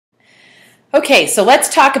Okay, so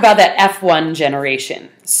let's talk about that F1 generation.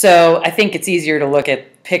 So I think it's easier to look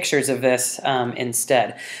at pictures of this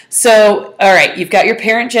instead. So, all right, you've got your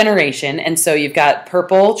parent generation, and so you've got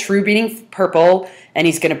purple, true breeding purple, and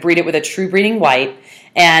he's going to breed it with a true breeding white,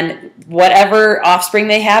 and whatever offspring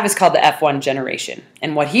they have is called the F1 generation.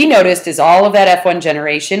 And what he noticed is all of that F1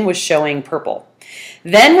 generation was showing purple.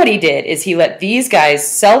 Then what he did is he let these guys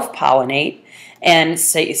self-pollinate and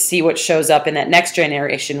see what shows up in that next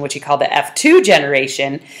generation, which he called the F2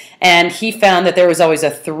 generation, and he found that there was always a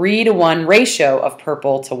 3-to-1 ratio of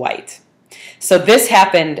purple to white. So this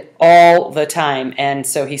happened all the time, and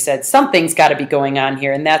so he said something's got to be going on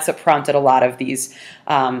here, and that's what prompted a lot of these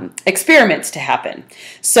experiments to happen.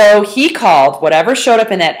 So he called whatever showed up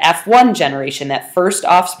in that F1 generation, that first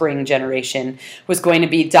offspring generation, was going to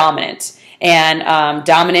be dominant. And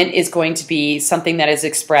dominant is going to be something that is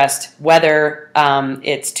expressed whether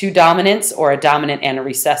it's two dominants or a dominant and a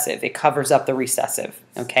recessive. It covers up the recessive,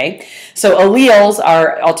 okay? So alleles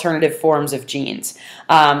are alternative forms of genes.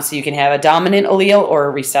 So you can have a dominant allele or a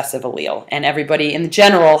recessive allele. And everybody in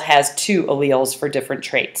general has two alleles for different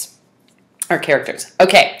traits or characters.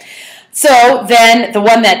 Okay. So then the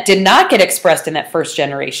one that did not get expressed in that first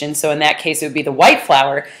generation, so in that case it would be the white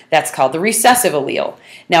flower, that's called the recessive allele.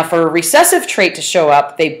 Now for a recessive trait to show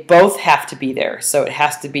up, they both have to be there. So it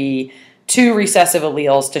has to be two recessive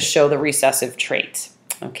alleles to show the recessive trait.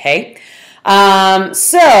 Okay?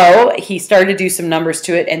 So he started to do some numbers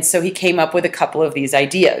to it, and so he came up with a couple of these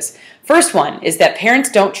ideas. First one is that parents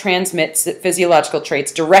don't transmit physiological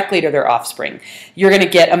traits directly to their offspring. You're going to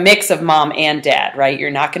get a mix of mom and dad, right? You're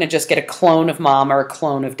not going to just get a clone of mom or a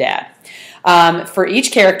clone of dad. For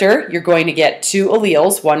each character, you're going to get two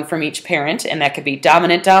alleles, one from each parent, and that could be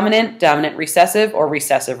dominant-dominant, dominant-recessive, or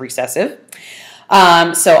recessive-recessive.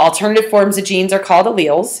 So alternative forms of genes are called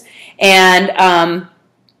alleles, and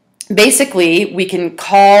basically, we can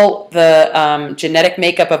call the genetic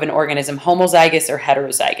makeup of an organism homozygous or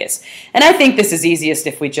heterozygous. And I think this is easiest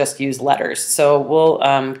if we just use letters. So we'll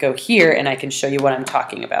go here and I can show you what I'm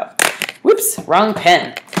talking about. Whoops, wrong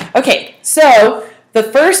pen. Okay, so the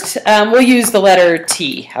first, we'll use the letter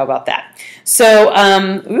T. How about that? So,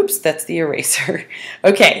 oops, that's the eraser.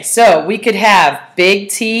 Okay, so we could have big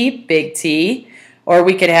T, or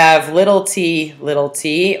we could have little t,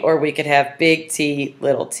 or we could have big T,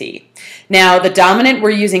 little t. Now, the dominant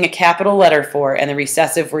we're using a capital letter for, and the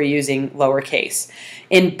recessive we're using lowercase.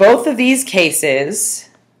 In both of these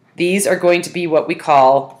cases, these are going to be what we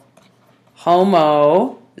call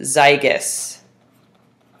homozygous.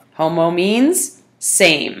 Homo means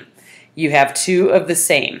same. You have two of the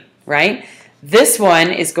same, right? This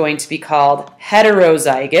one is going to be called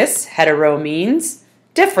heterozygous. Hetero means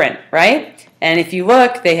different, right? And if you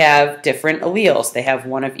look, they have different alleles. They have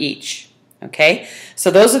one of each. Okay?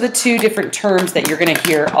 So those are the two different terms that you're going to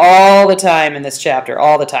hear all the time in this chapter,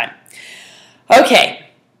 all the time. Okay.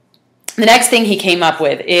 The next thing he came up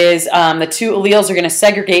with is the two alleles are going to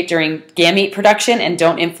segregate during gamete production and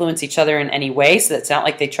don't influence each other in any way. So it's not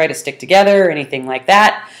like they try to stick together or anything like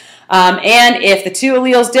that. And if the two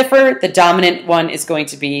alleles differ, the dominant one is going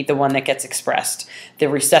to be the one that gets expressed. The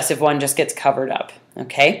recessive one just gets covered up.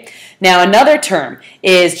 Okay. Now another term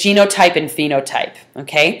is genotype and phenotype.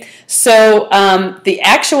 Okay. So the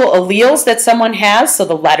actual alleles that someone has, so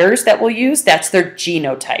the letters that we'll use, that's their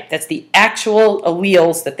genotype. That's the actual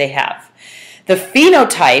alleles that they have. The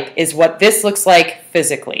phenotype is what this looks like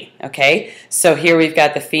physically, okay? So here we've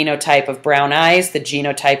got the phenotype of brown eyes. The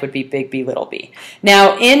genotype would be big B, little b.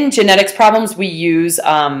 Now, in genetics problems, we use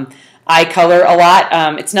eye color a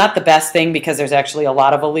lot. It's not the best thing because there's actually a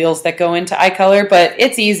lot of alleles that go into eye color, but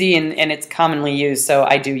it's easy and it's commonly used, so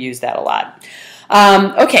I do use that a lot.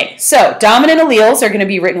 Okay, so dominant alleles are going to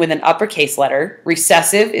be written with an uppercase letter.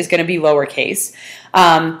 Recessive is going to be lowercase.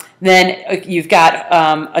 Then you've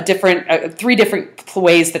got three different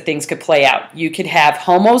ways that things could play out. You could have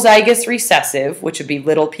homozygous recessive, which would be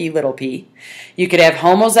little p, little p. You could have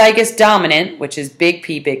homozygous dominant, which is big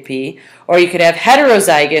P, or you could have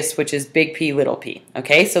heterozygous, which is big P, little p.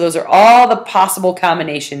 Okay, so those are all the possible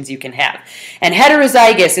combinations you can have. And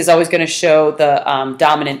heterozygous is always going to show the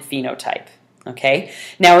dominant phenotype. Okay,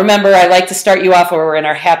 now remember, I like to start you off where we're in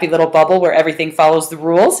our happy little bubble where everything follows the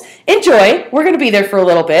rules. Enjoy. We're going to be there for a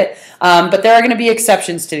little bit, but there are going to be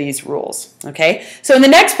exceptions to these rules. Okay, so in the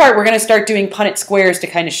next part, we're going to start doing Punnett squares to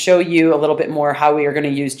kind of show you a little bit more how we are going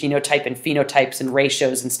to use genotype and phenotypes and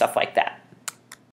ratios and stuff like that.